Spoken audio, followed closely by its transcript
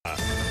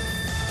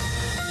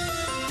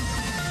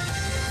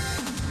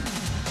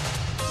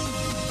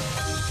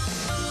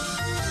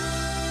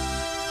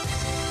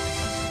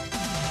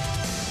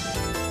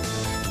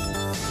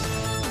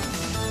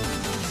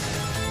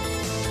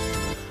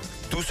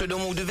Ce dont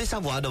vous devez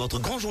savoir dans votre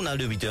grand journal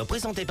de 8 heures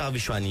présenté par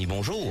Vishwani.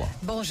 Bonjour.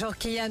 Bonjour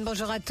Kian,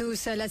 bonjour à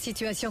tous. La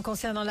situation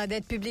concernant la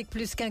dette publique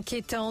plus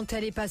qu'inquiétante.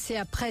 Elle est passée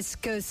à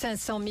presque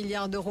 500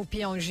 milliards de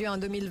roupies en juin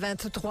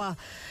 2023.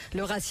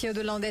 Le ratio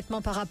de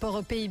l'endettement par rapport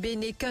au PIB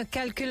n'est qu'un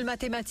calcul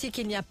mathématique.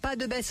 Il n'y a pas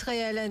de baisse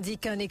réelle,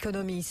 indique un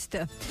économiste.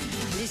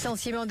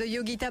 Licenciement de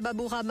Yogita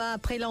Baburama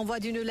après l'envoi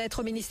d'une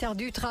lettre au ministère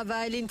du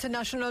Travail.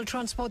 L'International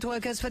Transport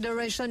Workers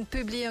Federation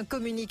publie un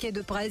communiqué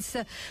de presse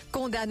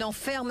condamnant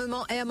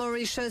fermement Air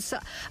Mauritius,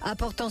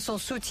 apportant son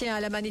soutien à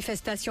la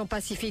manifestation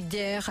pacifique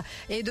d'hier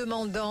et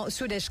demandant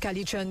Sudesh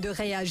Kalichun de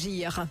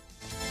réagir.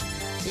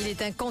 Il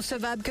est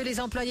inconcevable que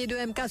les employés de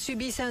MK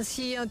subissent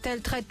ainsi un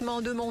tel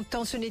traitement de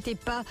montant. Ce n'était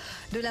pas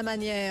de la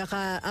manière,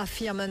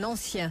 affirme un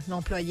ancien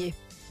employé.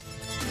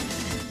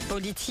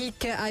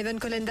 Politique, Ivan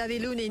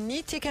Kolendavelou n'est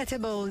ni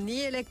ticketable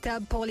ni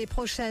électable pour les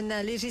prochaines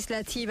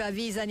législatives,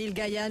 avise Anil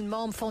Gayan,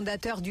 membre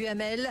fondateur du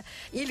ML.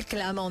 Il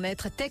clame en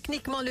être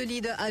techniquement le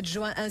leader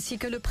adjoint ainsi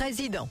que le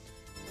président.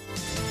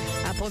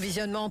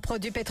 Approvisionnement en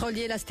produits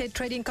pétroliers, la State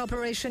Trading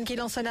Corporation qui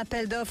lance un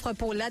appel d'offres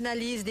pour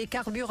l'analyse des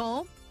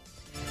carburants.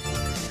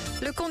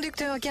 Le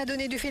conducteur qui a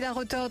donné du fil à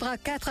retordre à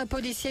 4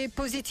 policiers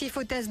positifs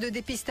au test de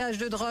dépistage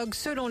de drogue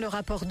selon le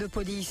rapport de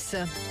police.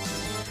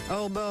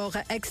 Au bord,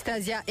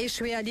 Extasia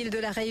échoué à l'île de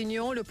la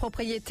Réunion. Le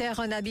propriétaire,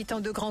 un habitant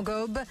de Grand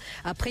Gobe,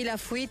 a pris la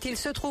fuite. Il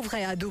se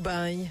trouverait à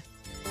Dubaï.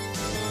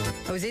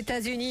 Aux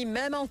États-Unis,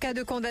 même en cas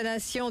de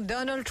condamnation,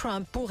 Donald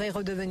Trump pourrait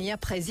redevenir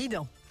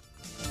président.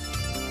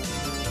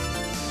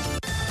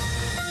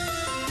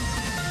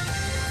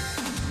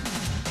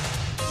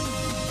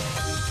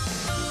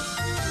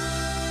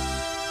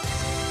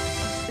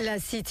 La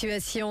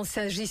situation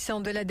s'agissant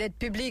de la dette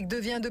publique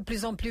devient de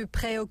plus en plus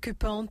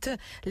préoccupante.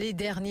 Les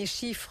derniers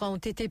chiffres ont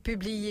été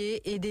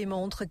publiés et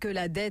démontrent que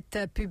la dette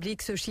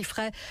publique se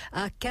chiffrait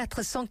à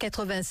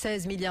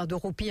 496 milliards de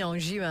roupies en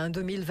juin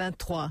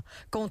 2023,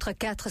 contre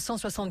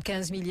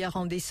 475 milliards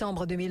en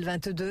décembre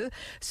 2022.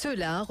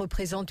 Cela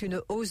représente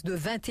une hausse de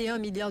 21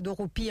 milliards de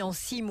roupies en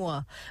 6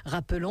 mois.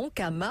 Rappelons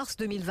qu'à mars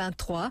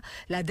 2023,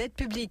 la dette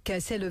publique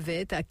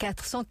s'élevait à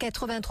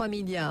 483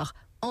 milliards.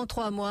 En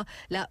 3 mois,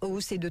 la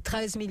hausse est de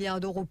 13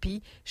 milliards de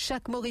roupies.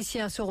 Chaque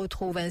Mauricien se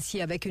retrouve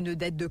ainsi avec une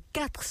dette de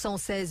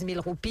 416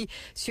 000 roupies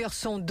sur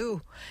son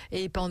dos.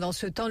 Et pendant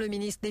ce temps, le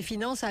ministre des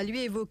Finances a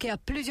lui évoqué à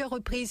plusieurs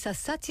reprises sa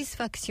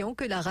satisfaction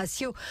que la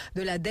ratio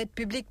de la dette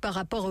publique par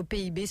rapport au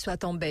PIB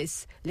soit en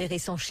baisse. Les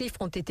récents chiffres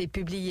ont été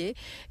publiés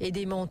et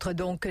démontrent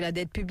donc que la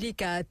dette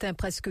publique a atteint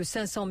presque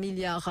 500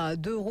 milliards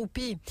de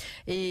roupies.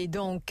 Et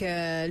donc,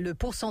 le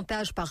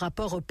pourcentage par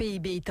rapport au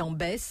PIB est en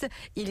baisse.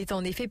 Il est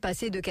en effet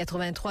passé de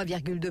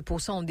 83,2%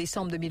 en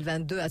décembre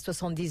 2022 à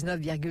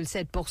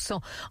 79,7%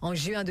 en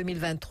juin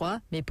 2023.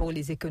 Mais pour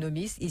les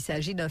économistes, il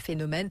s'agit d'un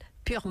phénomène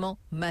purement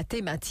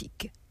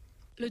mathématique.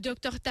 Le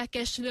docteur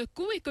Takesh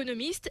Lekou,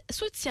 économiste,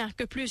 soutient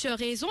que plusieurs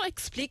raisons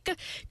expliquent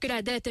que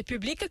la dette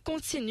publique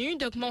continue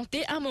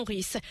d'augmenter à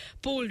Maurice.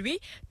 Pour lui,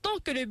 tant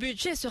que le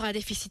budget sera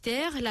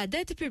déficitaire, la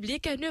dette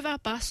publique ne va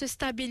pas se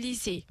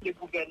stabiliser. Le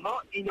gouvernement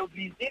est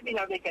obligé, mais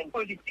avec une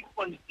politique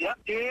monétaire,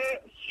 de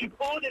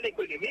support de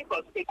l'économie,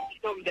 parce que si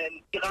on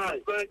dira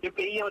que le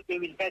pays en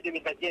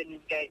 2020-2021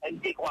 a une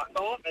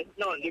décroissance,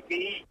 maintenant le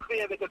pays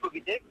fait avec un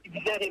Covid qui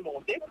vient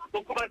remonter.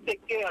 Donc, comment le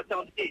secteur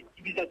santé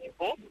qui vient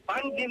support,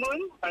 pas de monde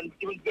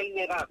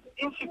vulnérable,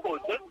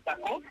 insupportable,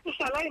 d'accord? Tout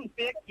ça là, il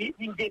fait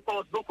qu'il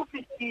dépense beaucoup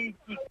plus qu'il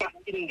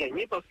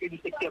gagne, parce que le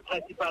secteur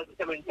principal,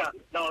 c'est même temps,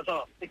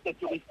 l'argent, le secteur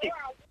touristique,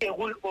 qui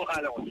roule au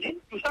ralenti.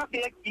 Tout ça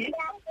fait qu'il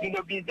est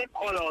obligé de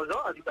prendre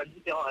l'argent à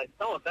différents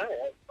instances.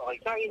 Par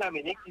exemple, il a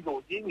amené qu'ils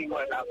ont dit,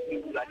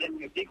 la dette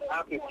publique a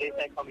à peu près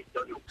 50 millions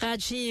d'euros.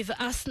 Rajiv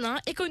Asna,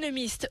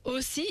 économiste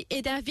aussi,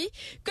 est d'avis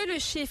que le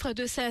chiffre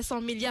de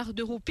 500 milliards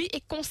de roupies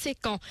est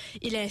conséquent.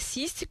 Il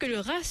insiste que le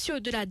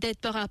ratio de la dette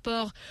par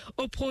rapport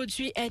au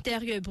produit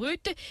intérieur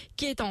brut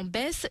qui est en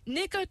baisse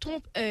n'est qu'un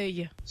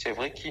trompe-œil. C'est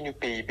vrai que le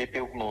PIB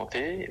peut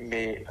augmenter,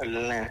 mais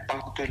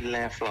l'impact de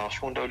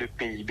l'inflation dans le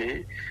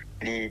PIB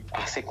est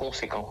assez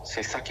conséquent.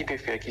 C'est ça qui peut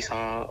faire que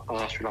ça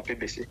ratio-là peut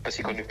baisser. Parce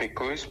que quand on fait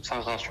cause, ça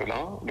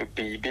ratio-là, le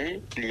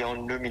PIB, il y a un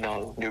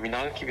nominal.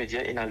 Nominal qui veut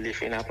dire qu'il y a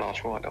l'effet de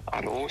l'inflation.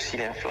 Alors, si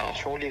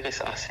l'inflation il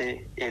reste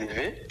assez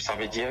élevée, ça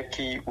veut dire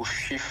qu'au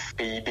chiffre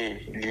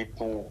PIB, il est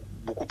pour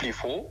beaucoup plus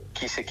faux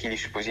qui ce qu'il est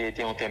supposé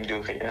être en termes de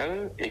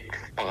réel et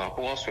par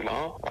rapport à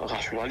cela,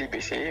 ratio est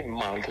baissé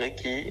malgré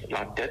que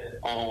la dette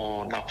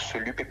en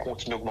absolu peut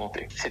continuer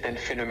d'augmenter. C'est un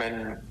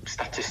phénomène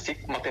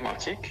statistique,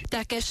 mathématique.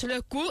 Takesh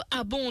Lekou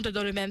abonde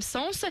dans le même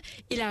sens.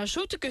 Il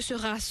ajoute que ce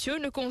ratio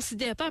ne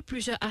considère pas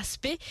plusieurs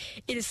aspects.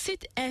 Il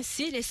cite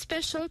ainsi les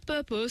Special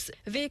Purpose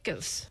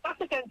Vehicles. Ça,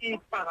 c'est un petit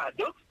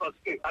paradoxe parce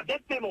que la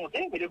dette peut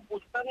monter, mais le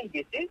pourcentage est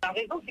baissé. La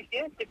raison,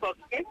 c'est parce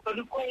que quand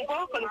nous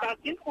compare, quand nous avons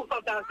le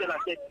pourcentage de la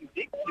dette publique,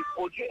 du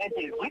produit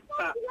intérieur brut,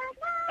 par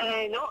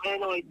un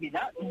an et demi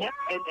là, il y a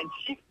un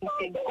chiffre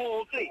qui est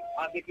complet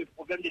avec le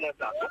problème de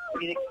l'inflation.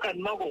 Il est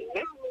extrêmement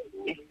complet.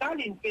 Et ça,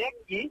 une fait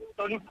qui,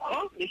 on nous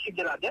prend les chiffres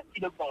de la dette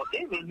qui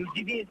augmentent, mais nous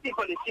divisons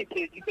par les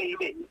chiffres du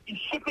PIB qui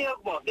super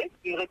augmenté,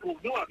 et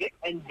retrouvons avec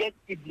une dette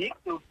publique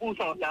de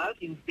pourcentage,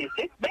 une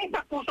baissée. Mais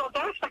par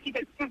pourcentage, ça qui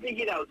fait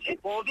publier là aussi.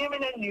 Bon, on vient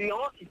maintenant une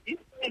nuance ici.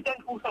 C'est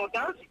un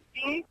pourcentage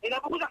qui, il y a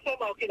beaucoup d'affaires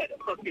manquées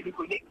là-dedans. Parce que nous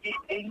connaissons qu'il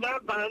y a une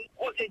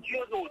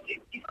procédure aussi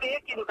qui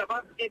fait qu'il nous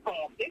capable de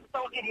dépenser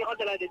sans qu'il y ait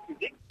de la dette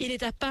publique. Il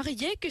est à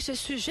parier que ce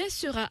sujet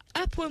sera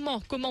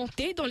âprement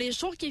commenté dans les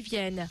jours qui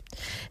viennent.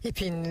 Et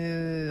puis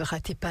ne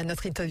ratez pas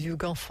notre interview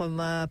grand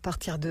format à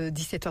partir de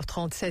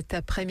 17h30 cet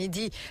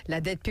après-midi.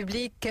 La dette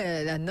publique,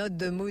 la note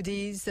de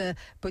Moody's,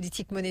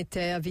 politique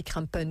monétaire,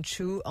 Vikram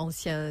Panchu,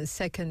 ancien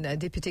second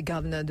deputy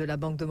governor de la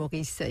Banque de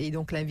Maurice, et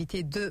donc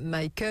l'invité de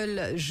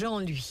Michael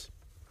Jean-Louis.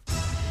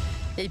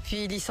 Et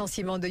puis,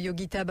 licenciement de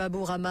Yogita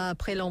Baburama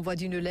après l'envoi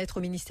d'une lettre au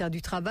ministère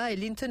du Travail.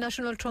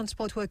 L'International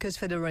Transport Workers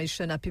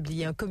Federation a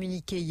publié un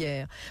communiqué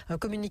hier. Un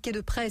communiqué de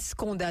presse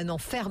condamnant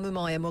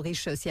fermement Air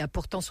Mauritius et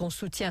apportant son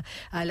soutien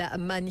à la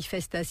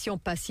manifestation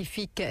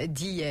pacifique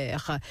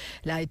d'hier.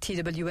 La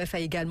TWF a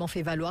également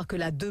fait valoir que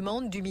la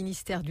demande du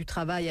ministère du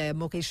Travail à Air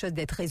Mauritius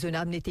d'être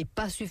raisonnable n'était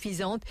pas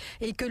suffisante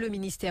et que le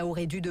ministère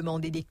aurait dû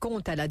demander des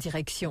comptes à la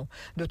direction.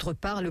 D'autre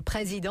part, le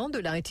président de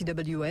la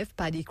TWF,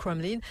 Paddy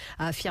Crumlin,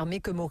 a affirmé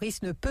que Maurice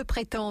ne peut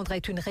prétendre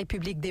être une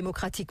république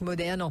démocratique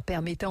moderne en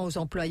permettant aux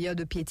employeurs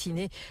de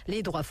piétiner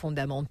les droits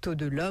fondamentaux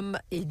de l'homme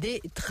et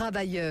des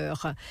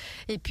travailleurs.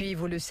 Et puis,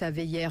 vous le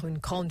savez, hier, une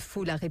grande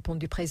foule a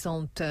répondu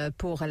présente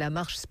pour la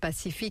marche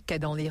pacifique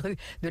dans les rues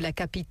de la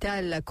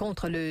capitale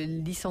contre le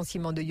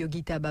licenciement de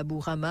Yogita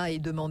Baburama et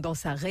demandant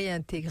sa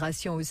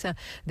réintégration au sein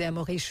d'Air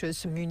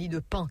Mauritius, munis de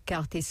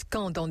pancartes et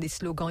scandant des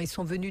slogans. Ils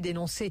sont venus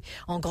dénoncer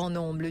en grand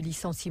nombre le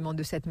licenciement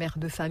de cette mère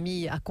de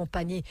famille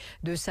accompagnée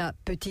de sa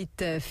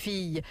petite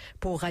fille.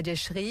 Pour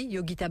Rajeshri,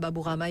 Yogita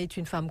Baburama est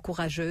une femme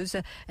courageuse.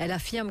 Elle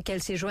affirme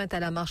qu'elle s'est jointe à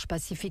la marche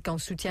pacifique en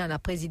soutien à la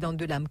présidente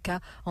de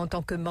l'AMCA en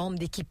tant que membre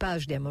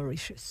d'équipage d'Air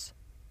Mauritius.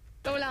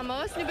 Dans la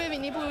marche, nous sommes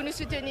venus pour nous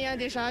soutenir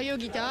déjà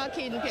Yogita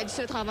qui nous perd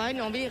ce travail,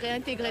 nous envie de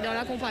réintégrer dans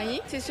la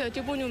compagnie. C'est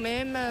surtout pour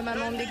nous-mêmes, ma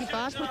membre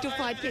d'équipage, pour tout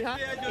faire être là.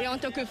 Et en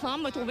tant que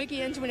femme, je trouve qu'il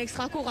y a une journée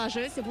extra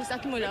courageuse, c'est pour ça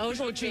qu'il est là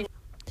aujourd'hui.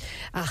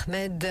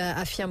 Ahmed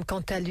affirme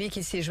quant à lui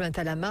qu'il s'est joint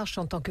à la marche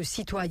en tant que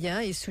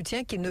citoyen et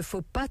soutient qu'il ne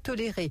faut pas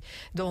tolérer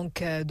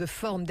donc de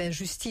formes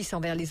d'injustice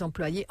envers les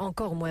employés,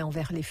 encore moins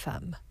envers les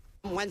femmes.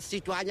 Moi,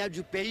 citoyen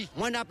du pays,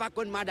 moi n'a pas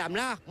contre madame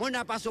là, moi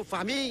n'a pas sa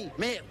famille,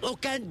 mais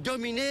aucun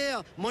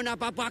dominateur, moi n'a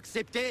pas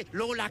accepté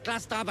la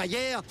classe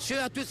travailleur,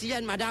 surtout s'il y a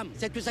une madame.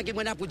 C'est tout ça que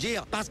moi n'a pour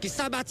dire. Parce que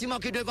ce bâtiment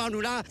qui est devant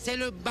nous là, c'est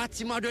le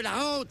bâtiment de la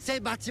honte, c'est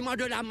le bâtiment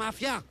de la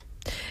mafia.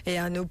 Et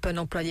Anoop, un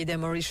employé d'Air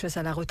Mauritius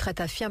à la retraite,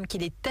 affirme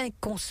qu'il est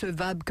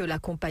inconcevable que la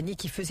compagnie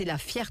qui faisait la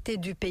fierté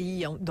du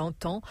pays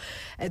d'antan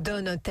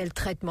donne un tel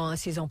traitement à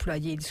ses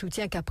employés. Il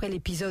soutient qu'après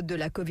l'épisode de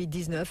la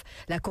Covid-19,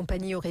 la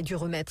compagnie aurait dû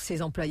remettre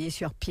ses employés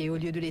sur pied au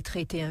lieu de les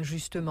traiter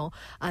injustement.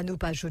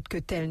 Anoop ajoute que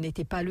tel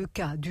n'était pas le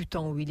cas du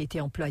temps où il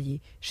était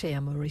employé chez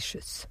Air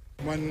Mauritius.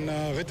 Moi,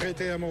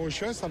 retraité Air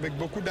Mauritius avec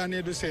beaucoup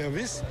d'années de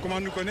service. Comme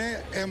on nous connaît,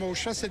 Air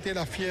Mauritius, c'était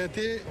la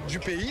fierté du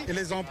pays. Et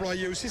les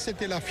employés aussi,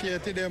 c'était la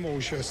fierté d'Air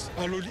Mauritius.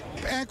 Alors,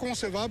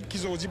 inconcevable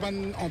qu'ils ont dit,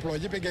 ben,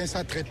 employés, puis gagner ce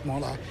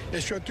traitement-là. Et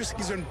surtout ce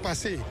qu'ils ont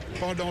passé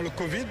pendant le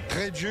Covid,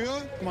 très dur,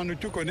 comme on nous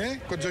tout connaît.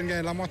 Quand ils ont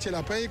gagné la moitié de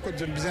la paye, quand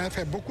ils ont besoin de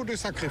faire beaucoup de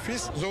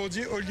sacrifices, ils ont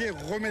dit, au lieu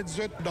de remettre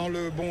les autres dans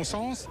le bon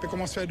sens, puis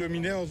comment se faire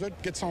dominer aux autres,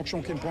 quelle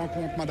sanction qu'ils prennent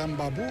contre Mme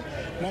Babou.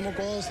 Moi, mon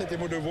corps, c'était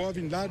mon devoir,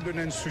 venir là,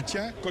 donner un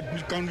soutien. Quand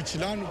nous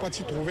sommes là, nous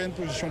trouver une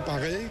position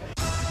pareille.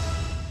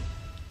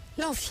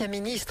 L'ancien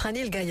ministre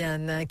Anil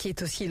Gayan, qui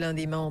est aussi l'un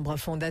des membres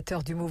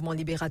fondateurs du mouvement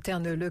libérateur,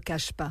 ne le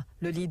cache pas.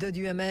 Le leader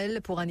du ML,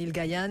 pour Anil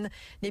Gayan,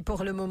 n'est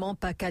pour le moment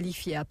pas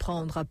qualifié à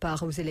prendre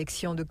part aux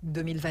élections de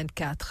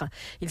 2024.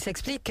 Il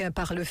s'explique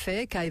par le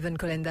fait qu'Ivan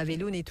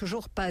Kolendavelu n'ait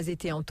toujours pas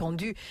été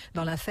entendu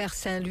dans l'affaire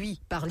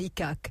Saint-Louis par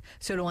l'ICAC.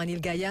 Selon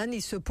Anil Gayan,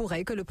 il se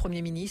pourrait que le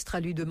Premier ministre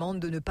lui demande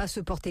de ne pas se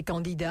porter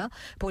candidat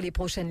pour les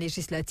prochaines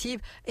législatives,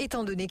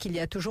 étant donné qu'il y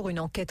a toujours une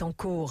enquête en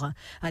cours.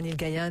 Anil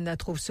Gayan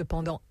trouve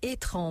cependant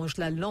étrange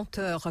la lenteur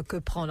que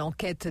prend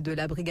l'enquête de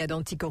la brigade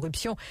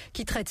anticorruption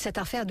qui traite cette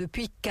affaire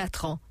depuis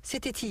 4 ans.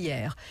 C'était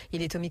hier.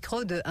 Il est au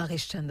micro de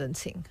Harish Chandan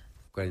Singh.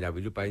 Quand il a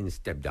voulu pas une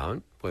step down,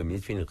 le Premier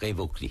ministre fait une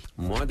révoquer.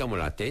 Moi, dans mon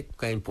tête,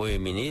 quand un Premier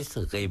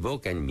ministre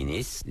révoque un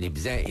ministre, les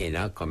besoins est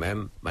là quand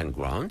même on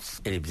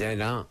grounds et les besoins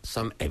là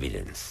some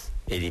evidence.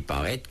 Et il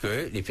paraît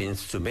que les fins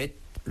soumettent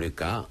le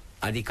cas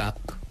à l'ICAC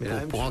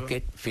pour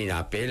enquête. Fait un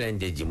appel à un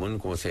des démons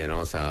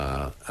concernant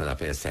à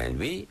l'affaire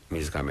Saint-Louis, mais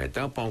jusqu'à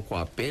maintenant, pas encore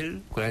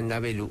appel qu'on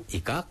avait lu.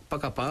 ICAC, pas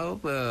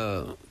capable,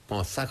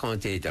 pour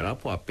 50 états là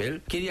pour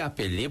appel, qu'il a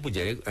appelé pour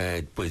dire,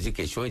 poser des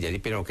questions, il a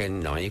dit, mais aucun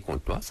n'a rien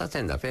contre toi. Ça,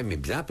 c'est une affaire, mais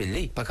bien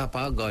appelé. Pas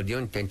capable,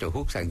 guardian,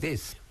 tenterhooks like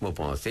this. Moi,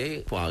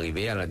 pensez, pour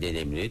arriver à la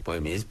dernière minute, pour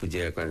le ministre, pour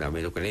dire qu'on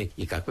avait le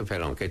ICAC peut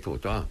faire l'enquête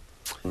pour toi.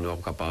 Nous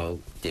sommes capables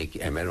de take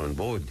ML on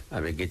board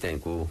avec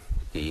Guitenco.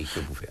 Que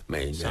vous faites.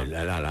 Mais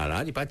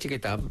là, il n'est pas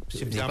ticketable.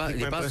 Il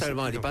n'est pas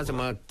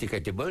seulement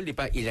ticketable, il n'est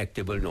pas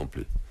electable non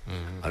plus.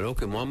 Alors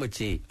que moi, je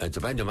ne sais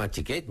pas de ma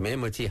ticket, mais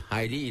je suis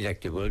highly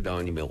electable dans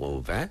le numéro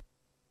 20.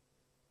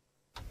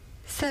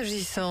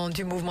 S'agissant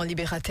du mouvement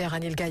libérateur,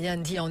 Anil Gayan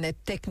dit en être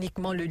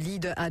techniquement le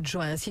leader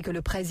adjoint ainsi que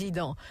le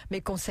président,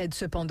 mais concède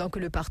cependant que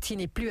le parti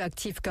n'est plus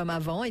actif comme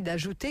avant et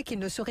d'ajouter qu'il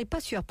ne serait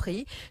pas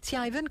surpris si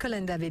Ivan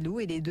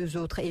Kolendavelou et les deux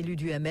autres élus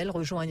du ML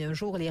rejoignent un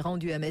jour les rangs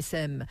du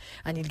MSM.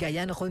 Anil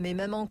Gayan remet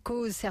même en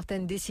cause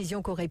certaines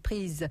décisions qu'aurait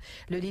prises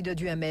le leader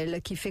du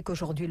ML qui fait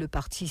qu'aujourd'hui le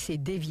parti s'est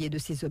dévié de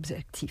ses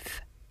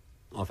objectifs.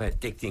 En fait,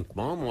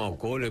 techniquement, moi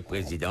encore le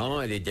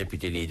président et les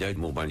députés leaders du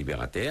mouvement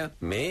libérateur,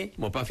 mais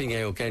moi pas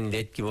fini aucune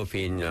lettre qui m'a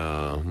fait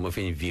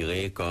une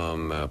virée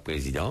comme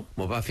président.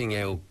 Moi pas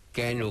fini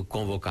aucune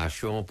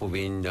convocation pour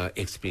venir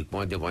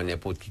expliquer devant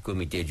n'importe quel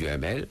comité du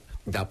ML.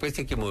 D'après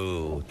ce que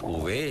m'a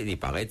trouvé, il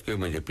paraît que je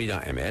n'est plus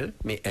dans ML,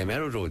 mais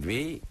ML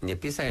aujourd'hui n'est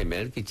plus ça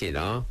ML qui est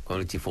là quand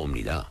le petit forme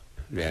là.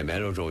 Le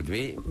ML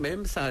aujourd'hui,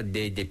 même ça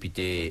des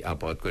députés à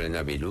part Colin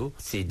Nabelou,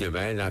 si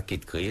demain la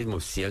quitte crise, moi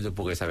aussi je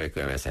pourrais avec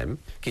le MSM.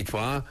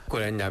 Quitte-fois,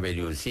 Colin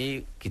Nabelou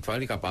aussi, quitte-fois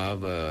il est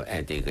capable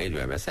d'intégrer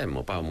le MSM.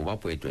 Moi pas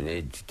pour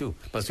étonner du tout.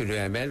 Parce que le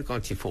ML,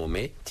 quand il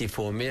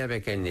formé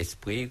avec un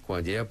esprit,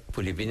 quoi dire,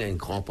 pour les venir un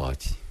grand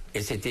parti.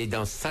 Et c'était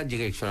dans cette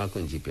direction-là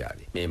qu'on y peut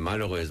aller. Mais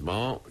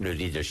malheureusement, le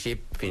leadership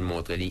fait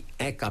montrer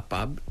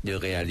incapable de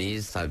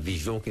réaliser sa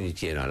vision qui nous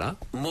tient là.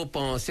 Moi,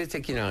 penser ce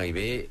qui est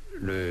arrivé,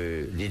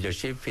 le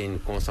leadership fait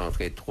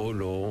concentrer trop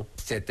long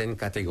certaines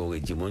catégories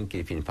du monde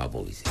qui fait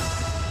favoriser.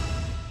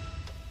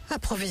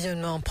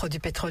 Approvisionnement en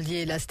produits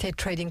pétroliers, la State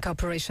Trading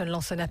Corporation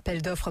lance un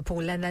appel d'offres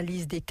pour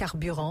l'analyse des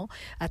carburants.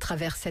 À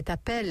travers cet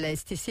appel, la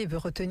STC veut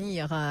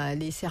retenir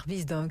les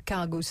services d'un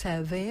cargo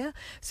surveyor.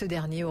 Ce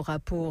dernier aura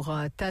pour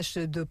tâche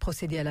de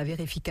procéder à la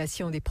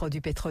vérification des produits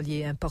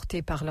pétroliers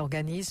importés par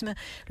l'organisme.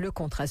 Le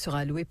contrat sera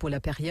alloué pour la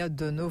période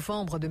de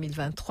novembre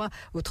 2023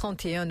 au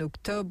 31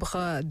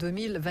 octobre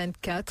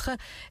 2024.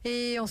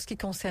 Et en ce qui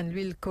concerne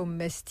l'huile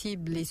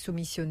comestible, les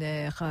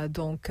soumissionnaires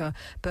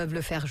peuvent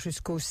le faire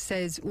jusqu'au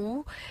 16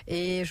 août.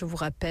 Et je vous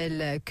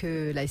rappelle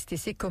que la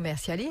STC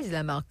commercialise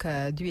la marque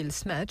d'huile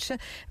Smatch,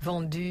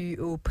 vendue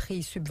au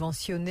prix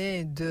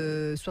subventionné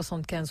de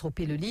 75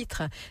 roupies le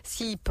litre.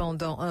 Si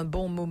pendant un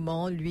bon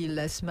moment,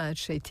 l'huile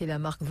Smatch était la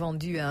marque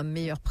vendue à un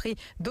meilleur prix,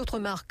 d'autres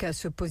marques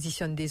se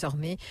positionnent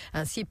désormais.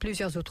 Ainsi,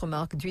 plusieurs autres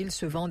marques d'huile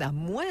se vendent à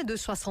moins de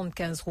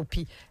 75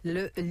 roupies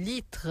le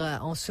litre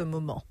en ce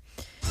moment.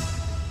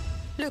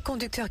 Le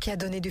conducteur qui a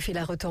donné du fil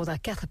à retordre à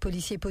 4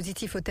 policiers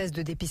positifs au test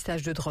de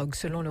dépistage de drogue,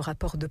 selon le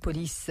rapport de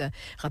police.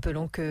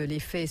 Rappelons que les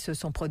faits se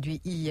sont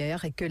produits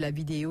hier et que la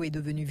vidéo est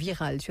devenue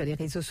virale sur les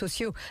réseaux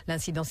sociaux.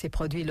 L'incident s'est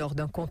produit lors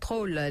d'un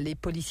contrôle. Les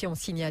policiers ont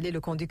signalé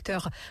le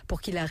conducteur pour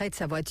qu'il arrête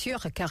sa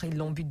voiture car ils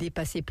l'ont vu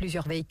dépasser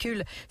plusieurs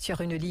véhicules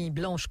sur une ligne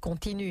blanche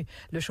continue.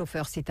 Le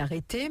chauffeur s'est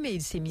arrêté mais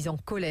il s'est mis en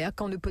colère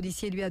quand le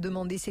policier lui a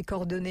demandé ses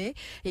coordonnées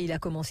et il a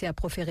commencé à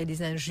proférer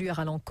des injures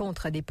à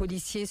l'encontre des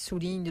policiers,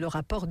 souligne le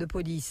rapport de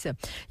police.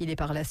 Il est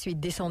par la suite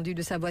descendu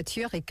de sa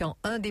voiture et quand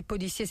un des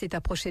policiers s'est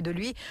approché de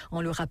lui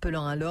en le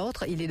rappelant à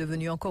l'ordre, il est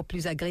devenu encore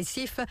plus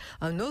agressif.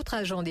 Un autre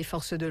agent des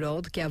forces de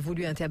l'ordre qui a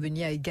voulu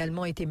intervenir a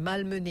également été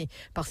malmené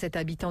par cet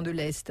habitant de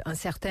l'Est, un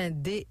certain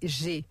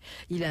DG.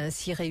 Il a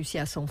ainsi réussi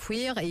à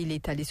s'enfuir et il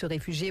est allé se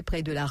réfugier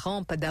près de la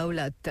rampe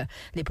d'Août.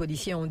 Les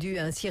policiers ont dû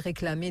ainsi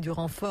réclamer du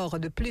renfort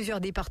de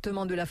plusieurs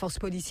départements de la force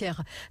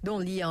policière, dont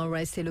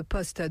l'IRS et le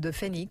poste de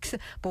Phoenix,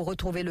 pour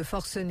retrouver le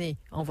forcené.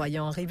 En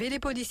voyant arriver les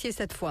policiers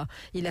cette fois,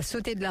 il a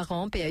sauté de la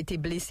rampe et a été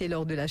blessé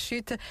lors de la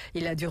chute.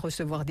 Il a dû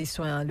recevoir des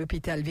soins à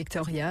l'hôpital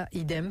Victoria.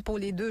 Idem pour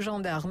les 2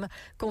 gendarmes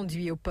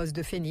conduits au poste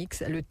de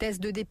Phoenix. Le test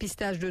de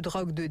dépistage de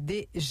drogue de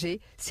DG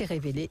s'est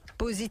révélé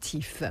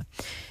positif.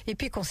 Et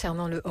puis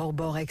concernant le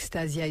hors-bord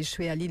Extasia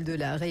échoué à l'île de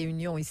la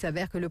Réunion, il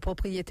s'avère que le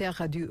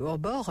propriétaire du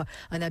hors-bord,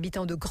 un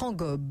habitant de Grand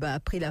Gobe, a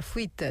pris la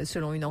fuite.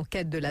 Selon une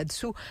enquête de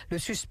là-dessous, le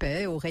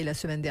suspect aurait la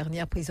semaine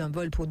dernière pris un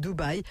vol pour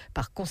Dubaï.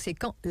 Par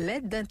conséquent,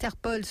 l'aide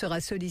d'Interpol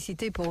sera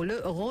sollicitée pour le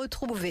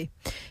retrouver.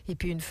 Et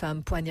puis une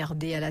femme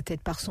poignardée à la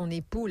tête par son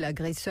époux.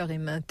 L'agresseur est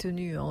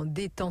maintenu en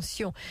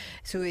détention.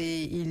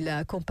 Il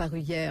a comparu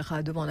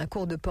hier devant la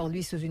cour de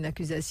Port-Louis sous une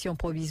accusation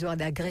provisoire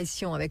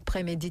d'agression avec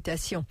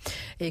préméditation.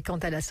 Et quant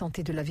à la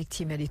santé de la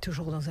victime, elle est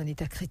toujours dans un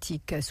état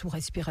critique, sous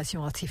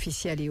respiration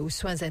artificielle et aux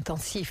soins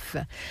intensifs.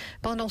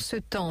 Pendant ce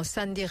temps,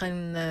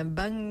 Sandiren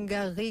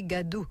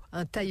Bangarigadou,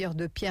 un tailleur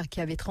de pierre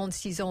qui avait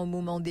 36 ans au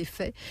moment des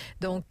faits,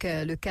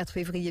 le 4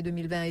 février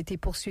 2020, a été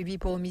poursuivi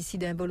pour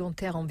homicide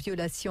involontaire en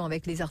violation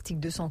avec les articles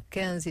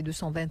 215 et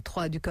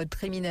 223 du code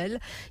criminel.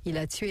 Il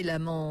a tué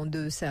l'amant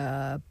de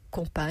sa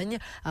compagne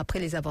après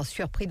les avoir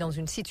surpris dans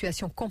une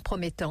situation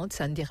compromettante.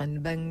 Sandiren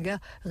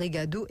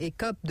Bangarigadou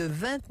écope de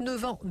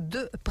 29 ans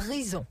de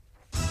prison.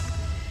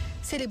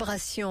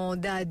 Célébration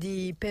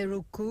d'Adi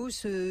Peruku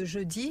ce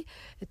jeudi.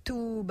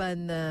 Tout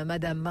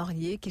madame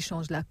mariée qui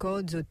change la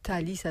code,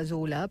 Tali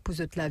Sazola, pour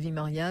la vie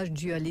mariage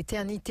due à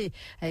l'éternité,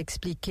 a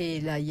expliqué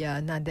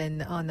Laïa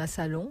Naden Anna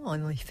Salon.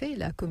 En effet,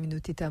 la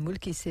communauté tamoule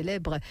qui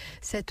célèbre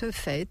cette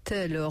fête.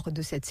 Lors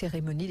de cette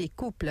cérémonie, les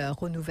couples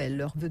renouvellent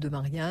leurs vœux de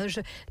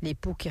mariage.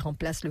 L'époux qui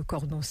remplace le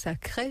cordon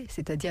sacré,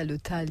 c'est-à-dire le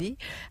tali,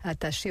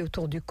 attaché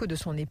autour du cou de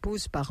son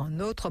épouse par un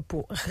autre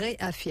pour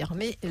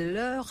réaffirmer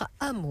leur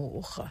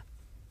amour.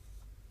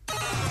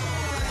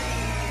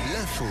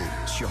 L'info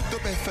sur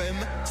Top FM,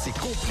 c'est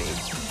complet,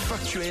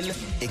 factuel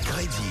et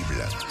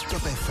crédible.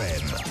 Top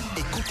FM,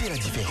 écoutez la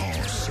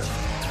différence.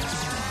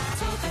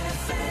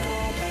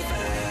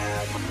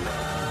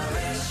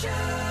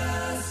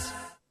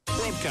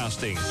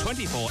 Broadcasting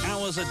 24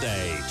 hours a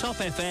day.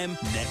 Top FM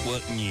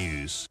Network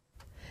News.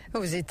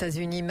 Aux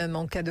États-Unis, même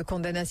en cas de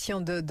condamnation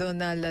de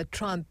Donald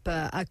Trump,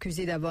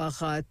 accusé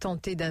d'avoir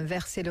tenté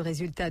d'inverser le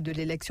résultat de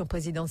l'élection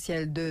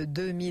présidentielle de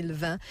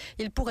 2020,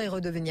 il pourrait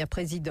redevenir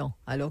président,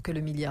 alors que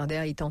le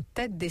milliardaire est en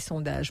tête des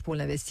sondages pour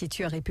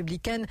l'investiture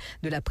républicaine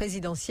de la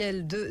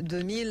présidentielle de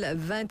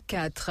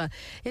 2024.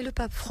 Et le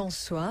pape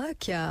François,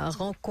 qui a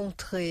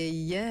rencontré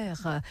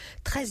hier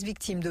 13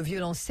 victimes de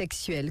violences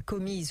sexuelles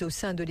commises au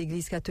sein de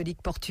l'Église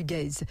catholique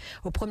portugaise,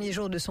 au premier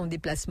jour de son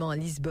déplacement à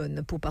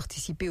Lisbonne pour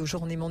participer aux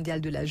Journées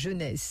mondiales de la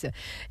jeunesse,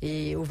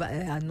 et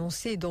a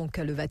annoncé donc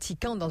le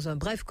Vatican dans un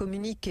bref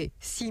communiqué.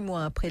 6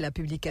 mois après la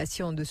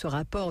publication de ce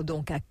rapport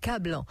donc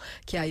accablant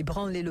qui a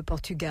ébranlé le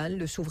Portugal,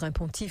 le souverain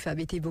pontife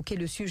avait évoqué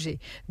le sujet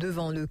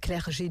devant le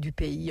clergé du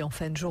pays en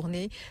fin de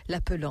journée,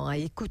 l'appelant à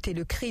écouter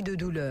le cri de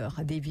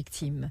douleur des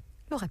victimes.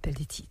 Le rappel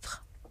des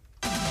titres.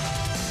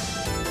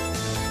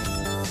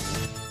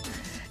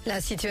 La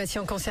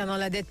situation concernant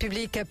la dette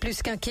publique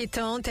plus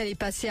qu'inquiétante. Elle est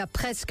passée à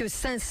presque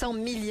 500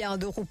 milliards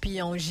de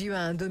roupies en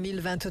juin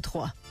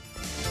 2023.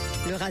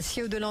 Le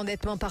ratio de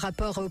l'endettement par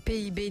rapport au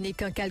PIB n'est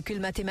qu'un calcul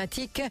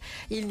mathématique.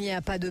 Il n'y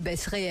a pas de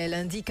baisse réelle,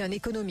 indique un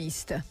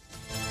économiste.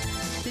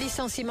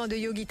 Licenciement de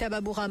Yogita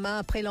Baburama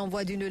après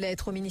l'envoi d'une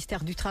lettre au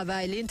ministère du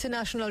Travail.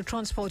 L'International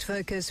Transport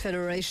Workers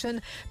Federation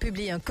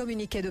publie un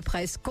communiqué de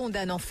presse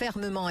condamnant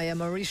fermement Air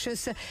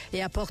Mauritius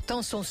et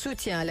apportant son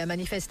soutien à la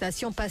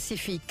manifestation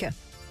pacifique.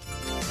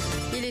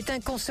 Il est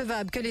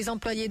inconcevable que les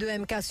employés de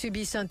MK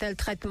subissent un tel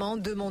traitement.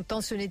 De mon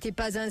temps, ce n'était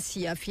pas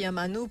ainsi, affirme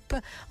Anoup,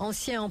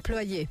 ancien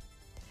employé.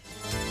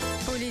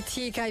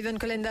 Politique, Ivan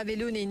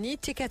Kolenda-Velu n'est ni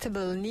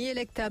ticketable ni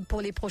électable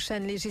pour les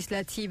prochaines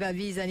législatives,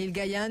 avise Anil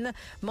Gayan,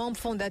 membre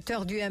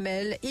fondateur du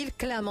ML. Il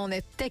clame en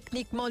être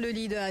techniquement le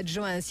leader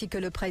adjoint ainsi que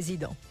le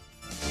président.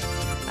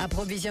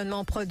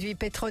 Approvisionnement produits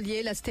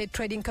pétroliers, la State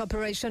Trading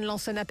Corporation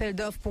lance un appel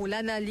d'offres pour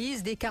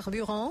l'analyse des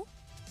carburants.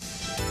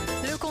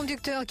 Le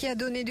conducteur qui a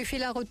donné du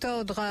fil à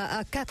retordre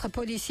à 4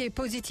 policiers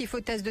positifs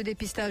au test de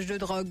dépistage de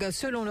drogue,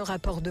 selon le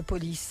rapport de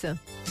police.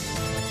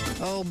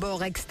 Hors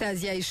bord,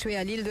 extasie a échoué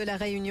à l'île de la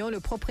Réunion. Le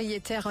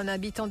propriétaire, un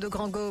habitant de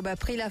Grand Gobe, a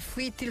pris la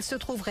fuite. Il se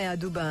trouverait à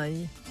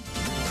Dubaï.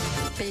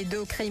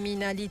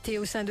 Pédocriminalité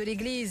au sein de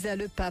l'Église.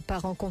 Le pape a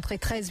rencontré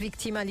 13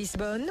 victimes à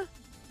Lisbonne.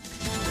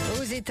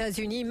 Aux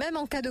États-Unis, même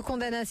en cas de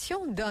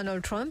condamnation,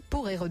 Donald Trump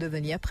pourrait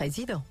redevenir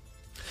président.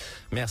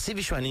 Merci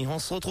Bishwani, on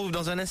se retrouve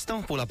dans un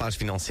instant pour la page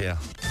financière.